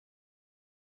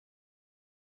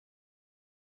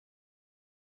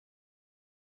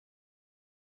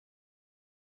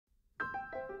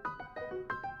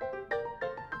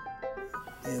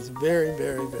It's a very,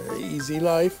 very, very easy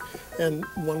life, and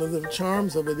one of the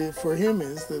charms of it for him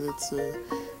is that it's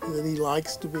that he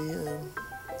likes to be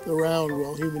around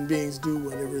while human beings do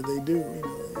whatever they do. You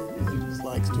know, he just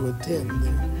likes to attend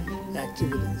their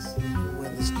activities.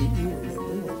 When the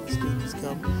students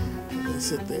come, and they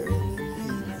sit there,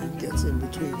 and he gets in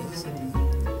between us, and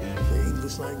the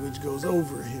English language goes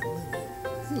over him,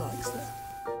 and he likes that.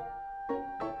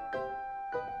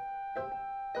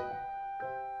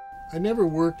 I never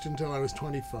worked until I was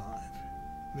 25.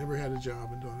 Never had a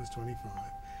job until I was 25.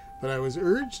 But I was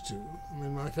urged to. I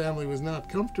mean, my family was not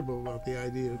comfortable about the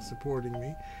idea of supporting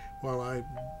me while I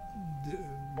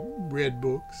read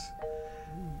books,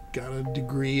 got a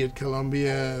degree at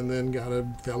Columbia, and then got a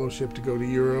fellowship to go to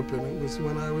Europe. And it was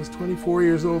when I was 24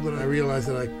 years old that I realized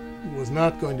that I was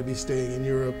not going to be staying in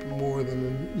Europe more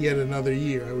than yet another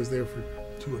year. I was there for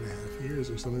 2.5 years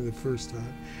or something the first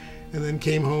time. And then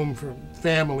came home for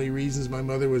family reasons. My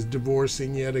mother was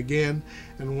divorcing yet again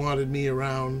and wanted me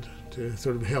around to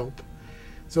sort of help.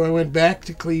 So I went back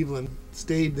to Cleveland,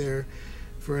 stayed there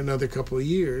for another couple of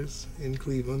years in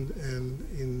Cleveland and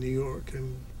in New York,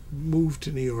 and moved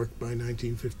to New York by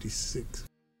 1956.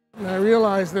 And I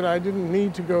realized that I didn't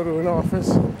need to go to an office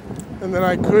and that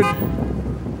I could,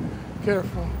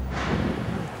 careful,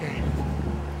 okay,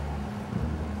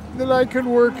 that I could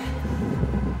work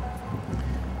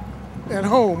at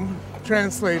home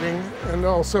translating and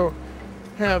also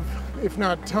have, if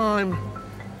not time,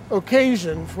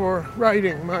 occasion for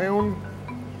writing my own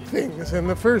things. And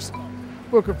the first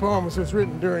book of poems was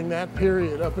written during that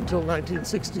period up until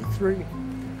 1963.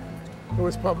 It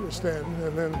was published then,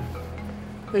 and then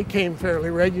they came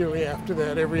fairly regularly after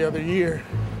that, every other year,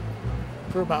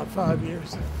 for about 5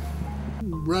 years.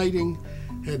 Writing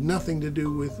had nothing to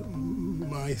do with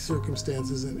my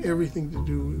circumstances and everything to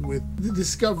do with the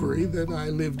discovery that I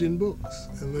lived in books,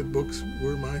 and that books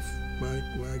were my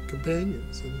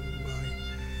companions and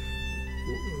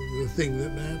the thing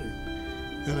that mattered.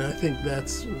 And I think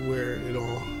that's where it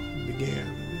all began.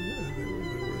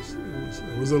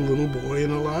 I was a little boy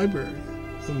in a library,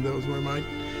 and those were my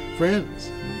friends.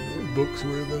 Books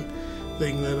were the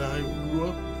thing that I grew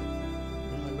up with.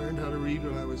 I learned how to read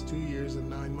when I was 2 years and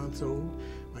 9 months old.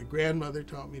 My grandmother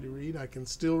taught me to read. I can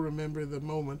still remember the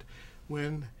moment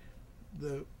when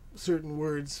the certain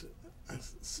words, I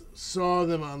saw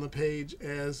them on the page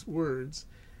as words.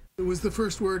 It was the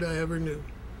first word I ever knew.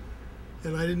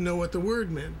 And I didn't know what the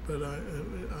word meant, but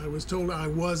I was told I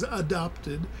was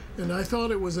adopted, and I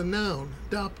thought it was a noun,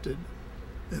 adopted,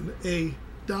 and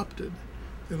adopted.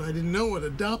 And I didn't know what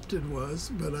adopted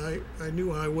was, but I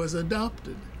knew I was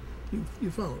adopted.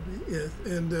 You follow me? Yes.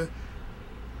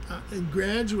 And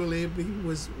gradually it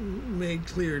was made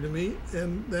clear to me,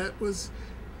 and that was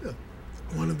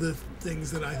one of the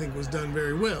things that I think was done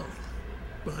very well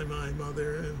by my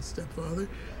mother and stepfather,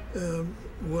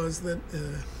 was that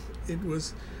it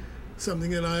was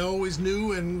something that I always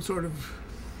knew and sort of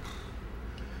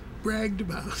bragged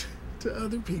about to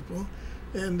other people,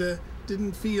 and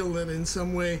didn't feel that in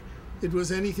some way it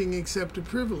was anything except a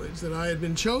privilege, that I had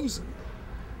been chosen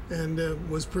and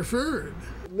was preferred.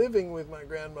 Living with my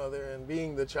grandmother and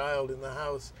being the child in the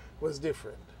house was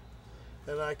different.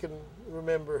 And I can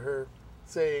remember her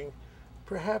saying,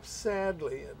 perhaps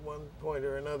sadly at one point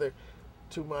or another,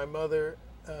 to my mother,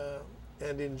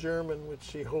 and in German, which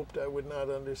she hoped I would not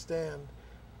understand,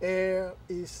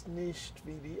 ist nicht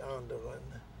wie die anderen.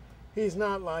 He's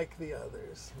not like the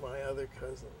others, my other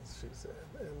cousins, she said.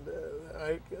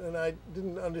 And I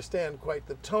didn't understand quite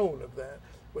the tone of that,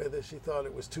 whether she thought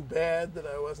it was too bad that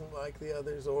I wasn't like the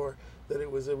others, or that it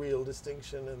was a real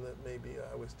distinction and that maybe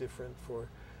I was different for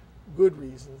good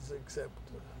reasons, except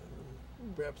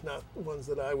perhaps not ones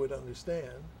that I would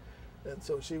understand. And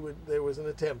so there was an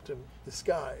attempt to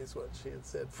disguise what she had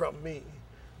said from me,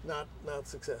 not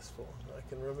successful. I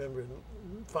can remember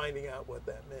finding out what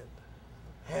that meant,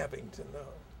 having to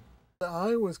know.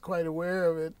 I was quite aware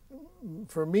of it,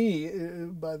 for me,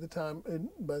 by the time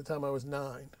I was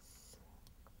 9.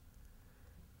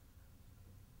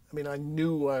 I mean, I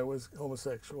knew I was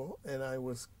homosexual, and I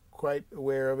was quite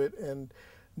aware of it, and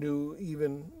knew,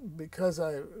 even because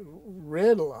I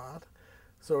read a lot,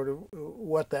 sort of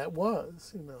what that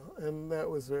was, you know, and that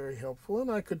was very helpful. And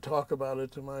I could talk about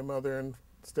it to my mother and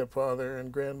stepfather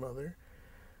and grandmother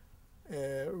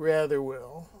rather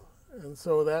well, and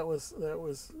so that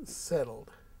was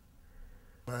settled.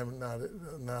 I'm not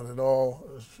at all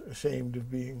ashamed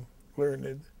of being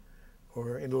learned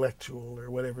or intellectual,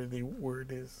 or whatever the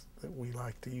word is that we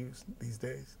like to use these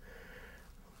days.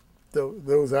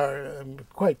 I'm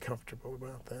quite comfortable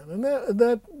about that. And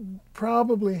that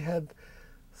probably had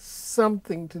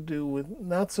something to do with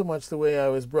not so much the way I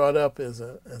was brought up as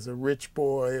a rich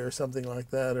boy or something like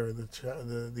that, or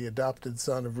the adopted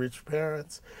son of rich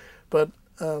parents, but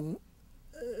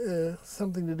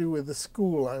something to do with the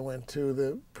school I went to,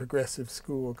 the progressive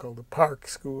school called the Park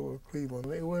School of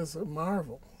Cleveland. It was a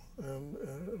marvel.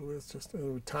 It was just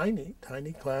tiny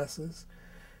classes,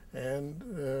 and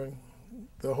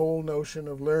the whole notion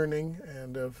of learning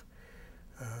and of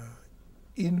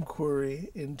inquiry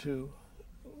into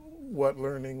what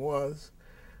learning was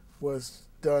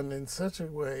done in such a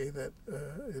way that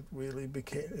it really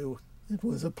became, it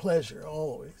was a pleasure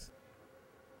always.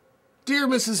 Dear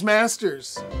Mrs.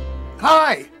 Masters,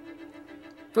 hi!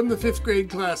 From the 5th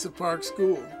grade class of Park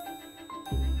School.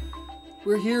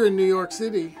 We're here in New York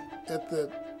City at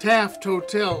the Taft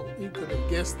Hotel. You could have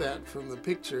guessed that from the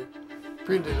picture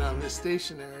printed on this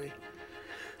stationery.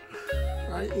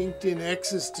 I inked in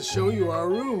X's to show you our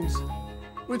rooms,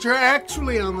 which are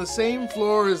actually on the same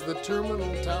floor as the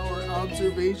Terminal Tower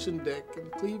observation deck in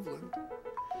Cleveland,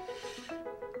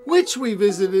 which we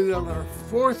visited on our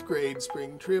 4th grade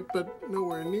spring trip, but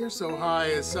nowhere near so high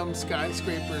as some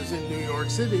skyscrapers in New York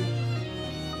City.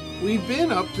 We've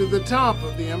been up to the top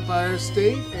of the Empire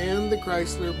State and the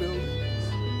Chrysler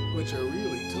Buildings, which are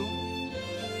really tall.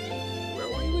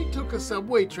 Well, we took a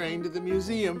subway train to the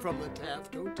museum from the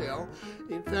Taft Hotel.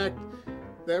 In fact,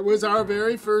 that was our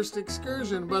very first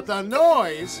excursion, but the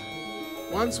noise,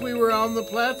 once we were on the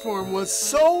platform, was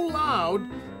so loud.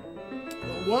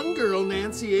 One girl,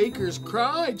 Nancy Akers,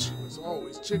 cried. She was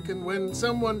always chicken when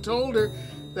someone told her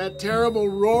that terrible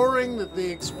roaring that the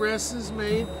expresses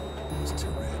made was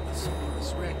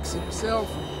Tyrannosaurus Rex himself,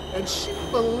 and she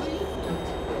believed it.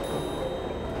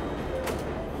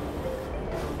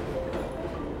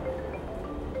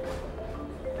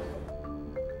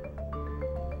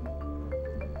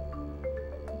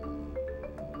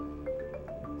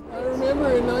 I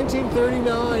remember in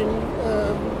 1939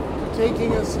 taking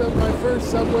my first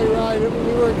subway ride.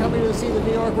 We were coming to see the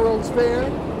New York World's Fair,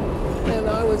 and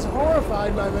I was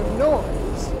horrified by the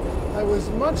noise. I was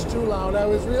much too loud. I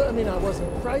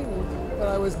wasn't frightened, but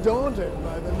I was daunted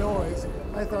by the noise.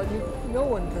 I thought no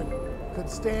one could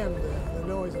stand the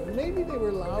noise. Maybe they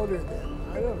were louder then.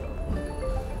 I don't know.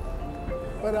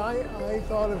 But I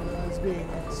thought of it as being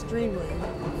extremely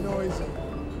noisy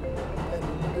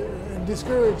and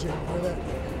discouraging for that.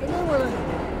 And then when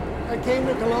I came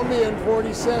to Columbia in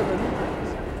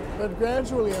 '47, but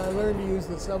gradually I learned to use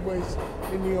the subways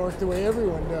in New York the way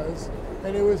everyone does,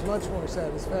 and it was much more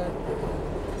satisfactory.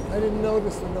 I didn't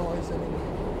notice the noise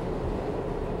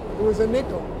anymore. It was a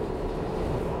nickel.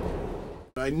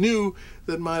 I knew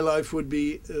that my life would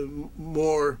be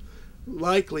more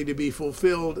likely to be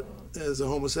fulfilled as a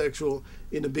homosexual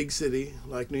in a big city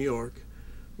like New York,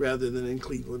 rather than in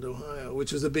Cleveland, Ohio,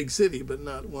 which is a big city, but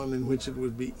not one in which it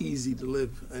would be easy to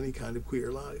live any kind of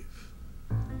queer life,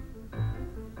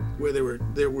 where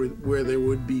there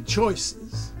would be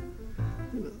choices,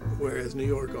 whereas New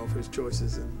York offers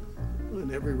choices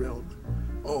in every realm,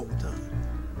 all the time.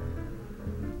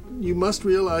 You must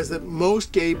realize that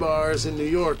most gay bars in New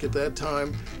York at that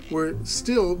time were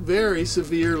still very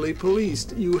severely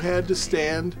policed. You had to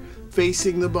stand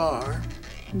facing the bar.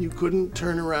 You couldn't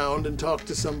turn around and talk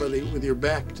to somebody with your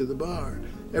back to the bar.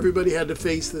 Everybody had to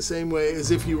face the same way as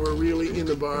if you were really in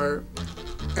the bar,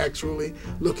 actually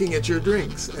looking at your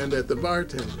drinks and at the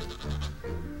bartender.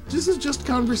 This is just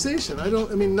conversation.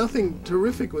 Nothing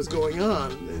terrific was going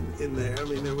on in there.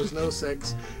 There was no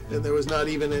sex, and there was not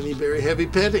even any very heavy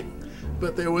petting.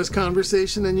 But there was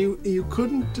conversation, and you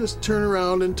couldn't just turn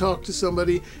around and talk to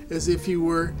somebody as if you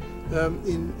were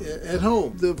at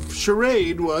home. The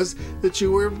charade was that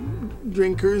you were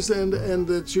drinkers and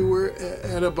that you were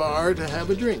at a bar to have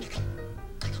a drink.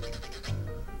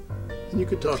 And you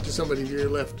could talk to somebody to your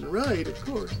left and right, of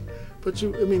course. But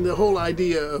the whole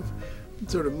idea of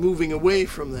sort of moving away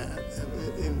from that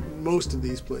in most of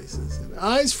these places. And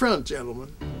eyes front,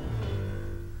 gentlemen.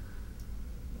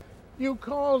 You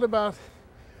called about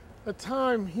a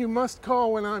time you must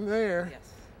call when I'm there. Yes.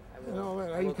 And all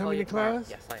that. Are you coming to class?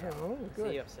 Yes, I am. Oh, good.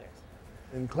 See you upstairs.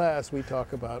 In class, we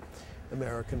talk about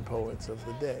American poets of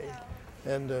the day.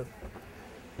 And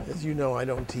as you know, I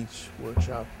don't teach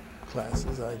workshop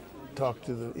classes. I talk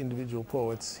to the individual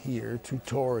poets here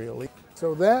tutorially.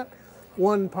 So that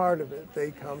one part of it,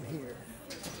 they come here.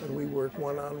 And we work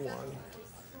one-on-one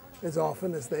as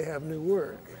often as they have new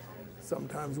work.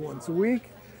 Sometimes once a week,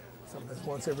 sometimes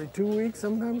once every 2 weeks,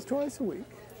 sometimes twice a week,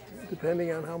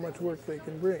 depending on how much work they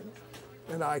can bring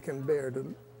and I can bear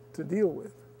to deal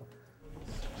with.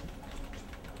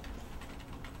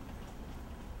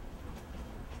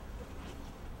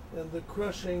 And the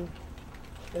crushing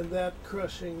And that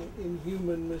crushing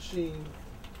inhuman machine,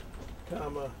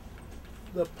 comma,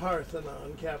 the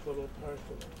Parthenon, capital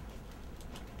Parthenon.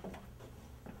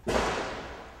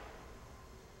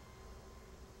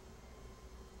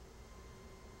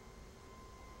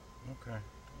 Okay.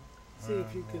 See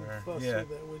if you can fuss yeah. with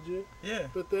that, would you? Yeah.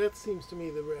 But that seems to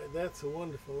me that's a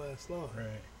wonderful last line.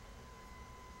 Right.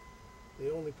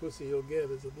 The only pussy he'll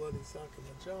get is a bloody sock in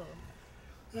the jaw.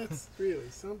 That's really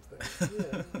something.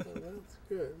 Yeah, that's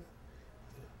good.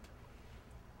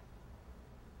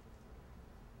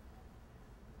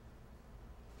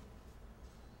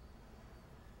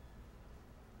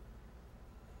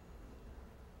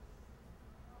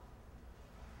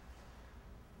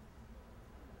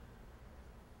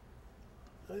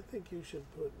 I think you should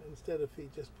put, instead of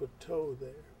feet, just put toe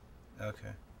there.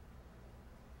 Okay.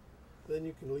 Then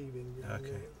you can leave ingrown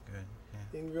nail. Good.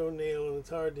 Yeah. Ingrown nail, and it's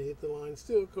hard to hit the line.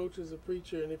 Still, Coach is a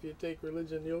preacher, and if you take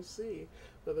religion, you'll see.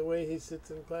 By the way he sits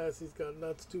in class, he's got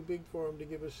nuts too big for him to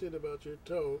give a shit about your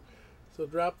toe. So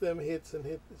drop them hits and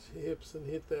hit the hips and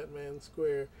hit that man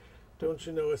square. Don't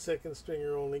you know a second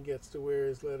stringer only gets to wear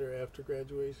his letter after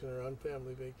graduation or on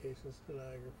family vacations to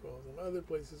Niagara Falls and other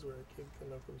places where a kid can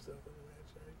knock himself an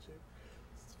imaginary chick.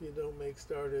 If you don't make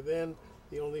starter, then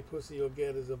the only pussy you'll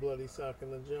get is a bloody sock in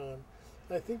the john.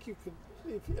 I think you could,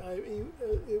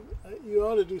 you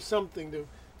ought to do something to,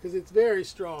 because it's very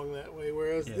strong that way,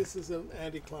 whereas this is an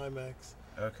anticlimax.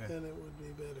 Okay. And it would be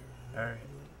better. All right.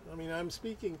 I mean, I'm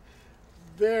speaking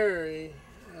very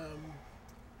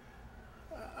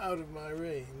out of my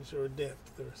range or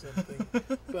depth or something,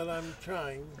 but I'm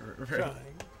trying.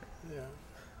 Yeah.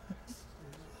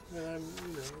 And I'm,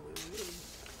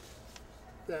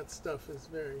 that stuff is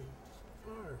very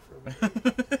far from me.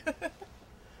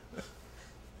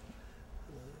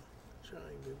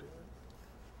 Trying to do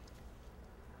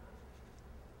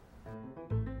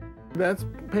it. That's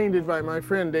painted by my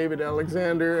friend David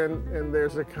Alexander, and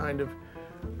there's a kind of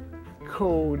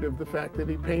code of the fact that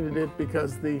he painted it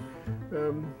because the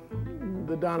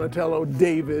Donatello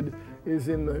David is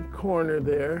in the corner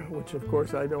there, which of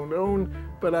course I don't own,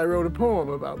 but I wrote a poem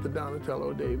about the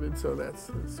Donatello David, so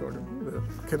that's sort of the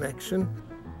connection.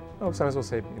 Oh, sometimes we'll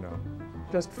say,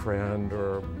 just friend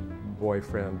or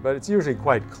boyfriend, but it's usually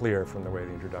quite clear from the way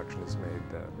the introduction is made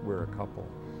that we're a couple.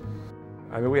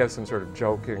 I mean, we have some sort of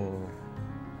joking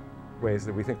ways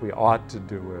that we think we ought to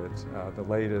do it. The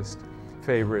latest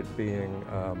favorite being,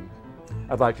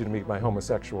 I'd like you to meet my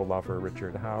homosexual lover,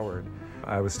 Richard Howard.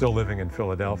 I was still living in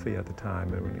Philadelphia at the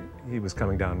time, and when he was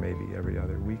coming down maybe every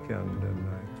other weekend, and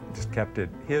I just kept it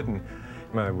hidden.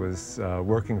 I was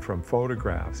working from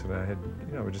photographs, and I had,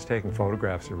 just taking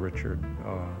photographs of Richard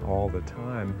all the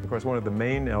time. Of course, one of the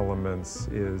main elements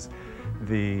is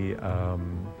the,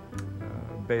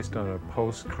 based on a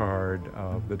postcard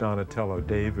of the Donatello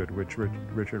David, which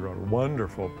Richard wrote a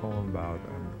wonderful poem about,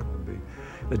 called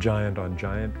the Giant on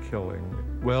Giant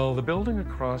Killing. Well, the building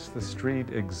across the street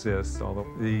exists, although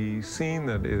the scene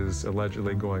that is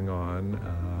allegedly going on,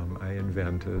 I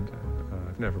invented.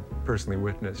 I've never personally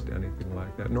witnessed anything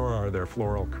like that, nor are there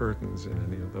floral curtains in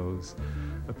any of those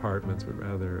apartments, but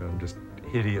rather just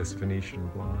hideous Venetian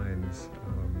blinds.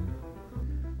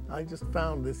 I just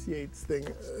found this Yeats thing.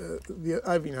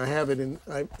 I have it in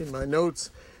my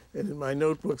notes and in my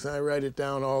notebooks. I write it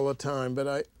down all the time,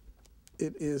 but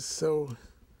it is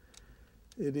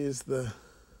the.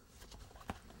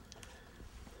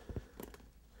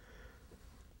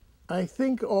 I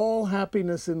think all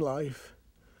happiness in life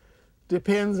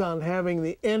depends on having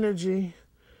the energy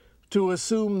to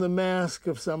assume the mask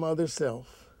of some other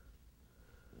self.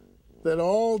 That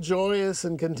all joyous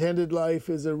and contented life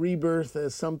is a rebirth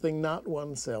as something not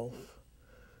oneself,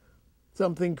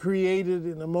 something created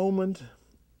in a moment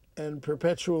and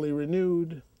perpetually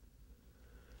renewed,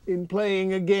 in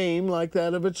playing a game like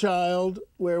that of a child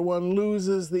where one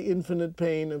loses the infinite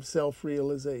pain of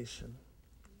self-realization.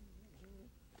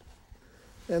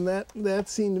 And that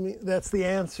seemed to me, that's the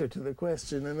answer to the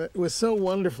question. And it was so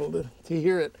wonderful to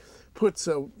hear it put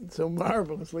so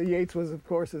marvelously. Yeats was, of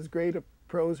course, as great a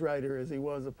prose writer as he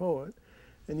was a poet.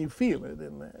 And you feel it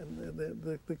in that, and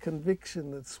the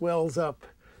conviction that swells up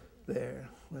there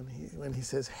when he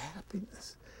says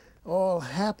happiness. All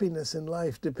happiness in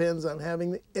life depends on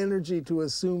having the energy to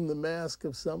assume the mask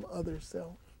of some other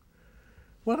self.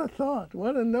 What a thought,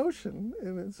 what a notion.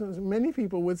 And so many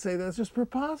people would say that's just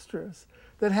preposterous,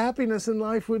 that happiness in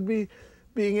life would be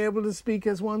being able to speak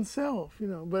as oneself,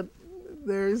 But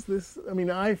there is this,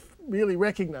 I really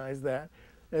recognize that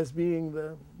as being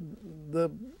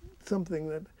the something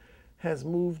that has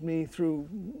moved me through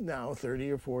now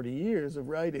 30 or 40 years of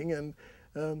writing, and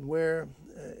where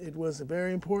it was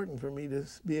very important for me to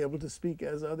be able to speak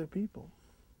as other people.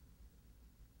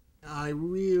 I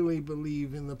really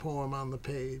believe in the poem on the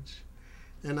page,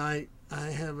 and I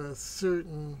have a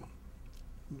certain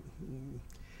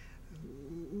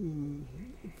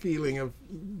feeling of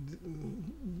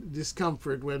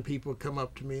discomfort when people come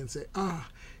up to me and say, "Ah,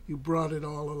 you brought it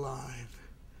all alive.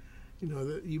 You know,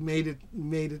 that you made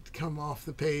it come off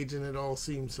the page, and it all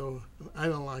seemed so." I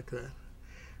don't like that.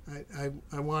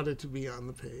 I want it to be on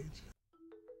the page.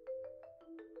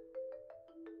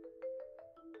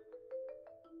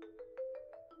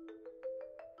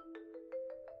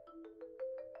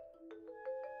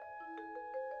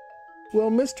 Well,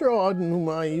 Mr. Auden, whom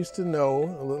I used to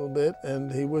know a little bit,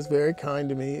 and he was very kind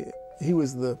to me. He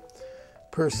was the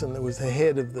person that was the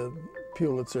head of the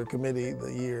Pulitzer Committee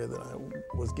the year that I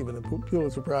was given a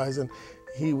Pulitzer Prize, and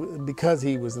because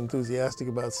he was enthusiastic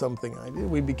about something I did,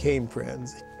 we became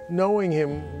friends. Knowing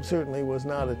him certainly was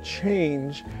not a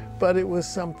change, but it was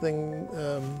something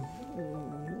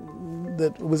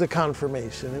that was a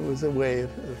confirmation. It was a way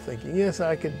of thinking, yes,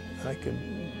 I could,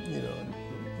 you know,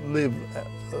 live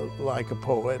like a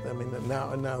poet. I mean,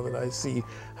 now that I see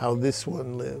how this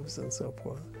one lives and so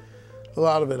forth. A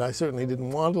lot of it I certainly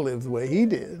didn't want to live the way he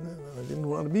did. I didn't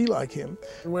want to be like him.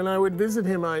 When I would visit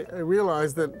him, I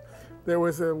realized that there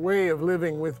was a way of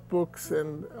living with books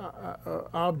and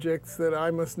objects that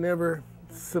I must never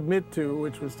submit to,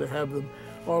 which was to have them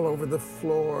all over the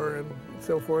floor and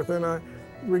so forth. And I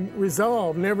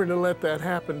resolved never to let that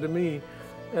happen to me.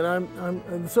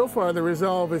 And so far the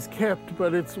resolve is kept,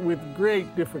 but it's with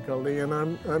great difficulty, and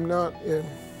I'm not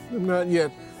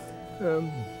yet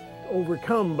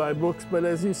overcome by books. But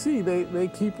as you see, they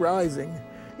keep rising.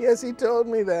 Yes, he told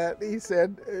me that. He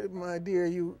said, "My dear,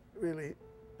 you really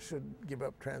should give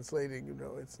up translating. You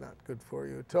know, it's not good for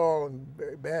you at all, and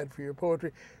very bad for your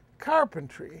poetry.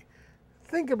 Carpentry.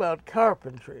 Think about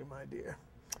carpentry, my dear."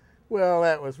 Well,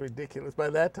 that was ridiculous. By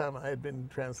that time, I had been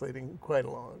translating quite a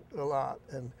lot,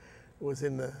 and was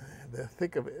in the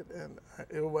thick of it. And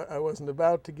I wasn't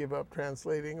about to give up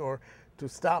translating or to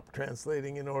stop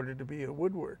translating in order to be a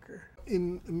woodworker.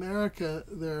 In America,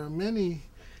 there are many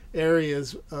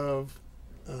areas of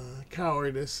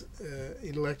cowardice,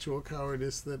 intellectual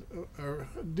cowardice, that are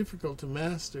difficult to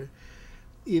master.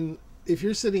 If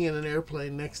you're sitting in an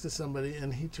airplane next to somebody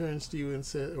and he turns to you and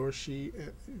says, or she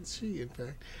in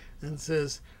fact, and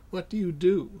says, "What do you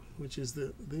do?" which is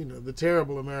the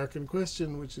terrible American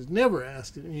question, which is never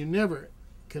asked, and you never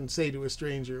can say to a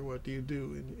stranger, "What do you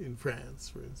do?" in France,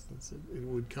 for instance. It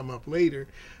would come up later,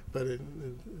 but it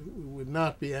would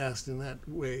not be asked in that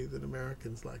way that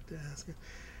Americans like to ask it.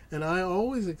 And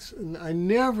I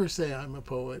never say I'm a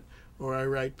poet or I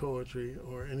write poetry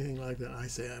or anything like that. I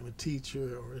say I'm a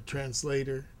teacher or a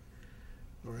translator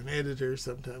or an editor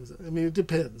sometimes. I mean, it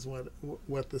depends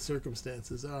what the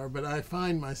circumstances are, but I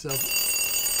find myself...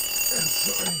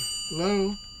 sorry.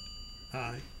 Hello?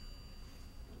 Hi.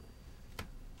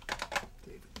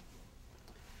 David.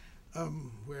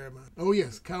 Where am I? Oh,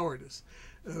 yes, cowardice.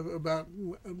 About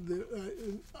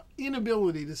the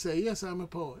inability to say, yes, I'm a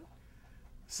poet.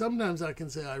 Sometimes I can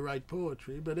say I write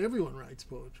poetry, but everyone writes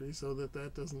poetry, so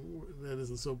that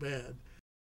isn't so bad.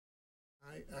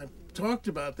 I talked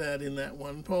about that in that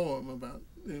one poem about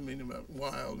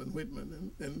Wilde and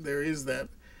Whitman, and there is that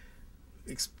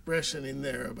expression in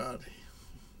there about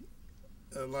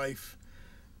a life,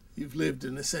 you've lived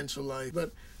an essential life,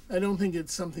 but I don't think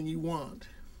it's something you want.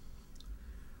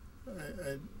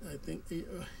 I think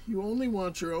you only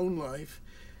want your own life,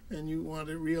 and you want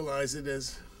to realize it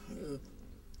as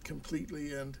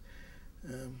completely and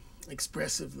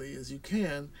expressively as you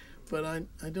can, but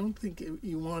I don't think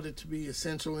you want it to be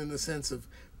essential in the sense of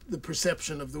the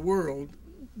perception of the world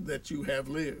that you have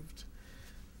lived.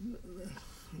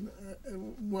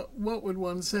 What would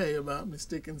one say about Miss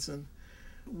Dickinson?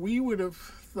 We would have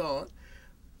thought,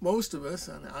 most of us,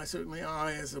 and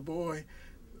I as a boy,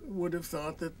 would have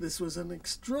thought that this was an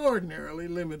extraordinarily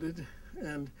limited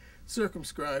and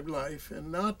circumscribed life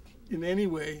and not in any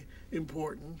way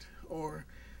important,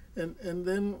 and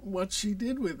then what she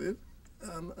did with it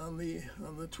on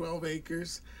the 12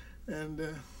 acres, and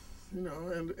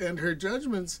and her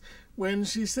judgments when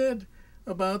she said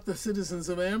about the citizens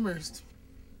of Amherst,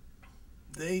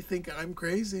 they think I'm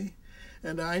crazy,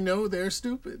 and I know they're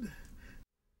stupid.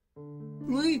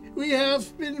 We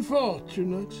have been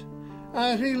fortunate.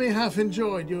 I really have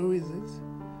enjoyed your visit.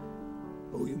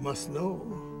 Oh, you must know.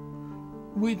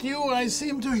 With you, I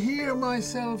seem to hear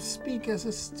myself speak as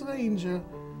a stranger,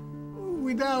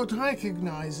 without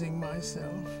recognizing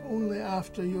myself. Only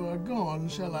after you are gone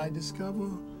shall I discover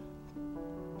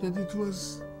that it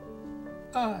was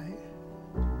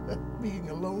Being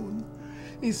alone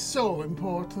is so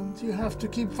important. You have to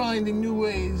keep finding new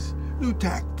ways, new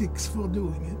tactics for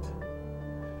doing it.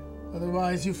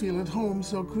 Otherwise you feel at home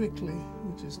so quickly,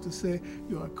 which is to say,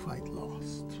 you are quite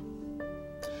lost.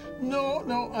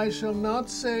 No, I shall not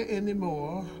say any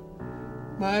more.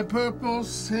 My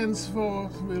purpose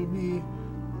henceforth will be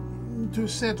to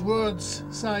set words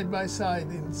side by side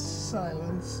in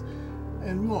silence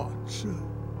and watch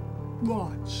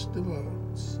the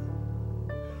words.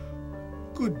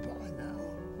 Goodbye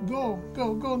now.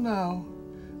 Go now.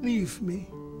 Leave me.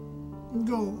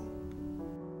 Go.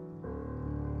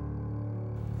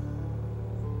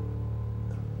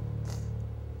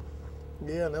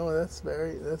 Yeah, no, that's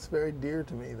very dear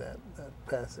to me, that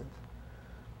passage.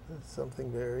 It's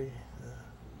something very,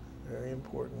 very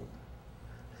important.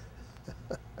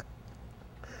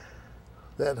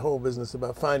 That whole business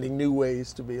about finding new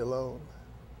ways to be alone,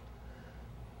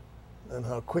 and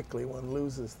how quickly one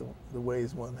loses the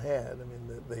ways one had. I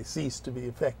mean, they cease to be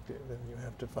effective, and you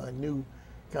have to find new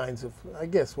kinds of, I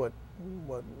guess, what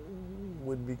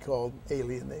would be called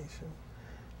alienation.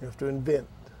 You have to invent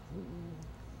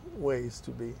ways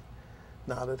to be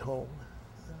not at home.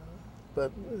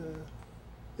 But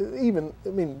even, I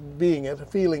mean,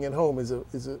 feeling at home is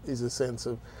a sense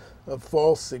of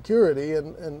false security,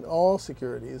 and all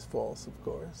security is false, of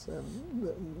course, and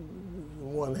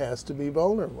one has to be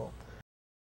vulnerable.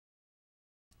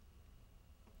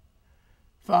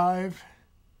 5.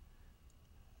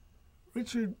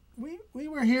 Richard, we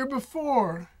were here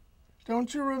before.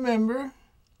 Don't you remember?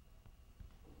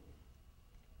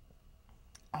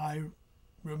 I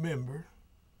remember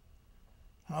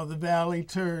how the valley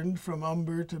turned from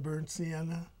umber to burnt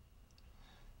sienna,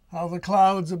 how the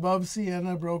clouds above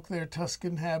Siena broke their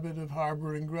Tuscan habit of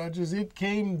harboring grudges. It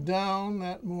came down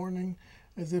that morning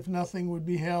as if nothing would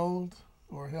be held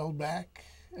or held back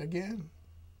again.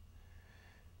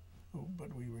 Oh,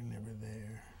 but we were never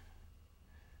there.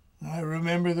 I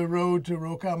remember the road to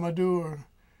Rocamadour,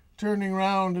 turning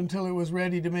round until it was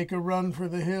ready to make a run for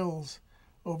the hills,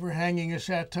 overhanging a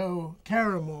chateau,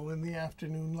 caramel in the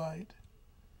afternoon light.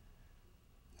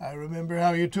 I remember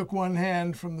how you took one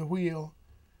hand from the wheel,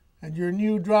 and your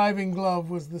new driving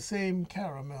glove was the same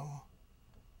caramel.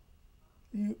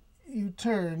 You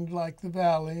turned like the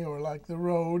valley or like the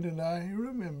road, and I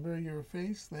remember your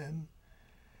face then.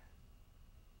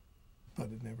 But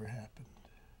it never happened.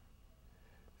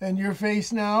 And your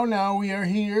face now we are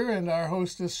here, and our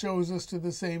hostess shows us to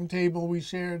the same table we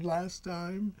shared last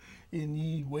time in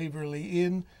ye Waverley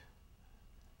Inn.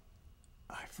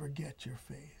 I forget your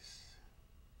face.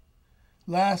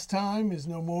 Last time is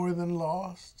no more than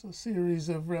lost, a series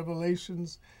of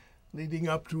revelations leading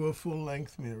up to a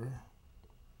full-length mirror.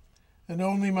 And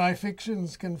only my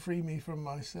fictions can free me from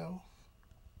myself.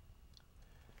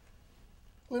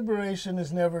 Liberation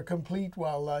is never complete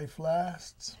while life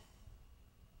lasts,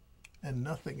 and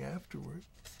nothing afterward.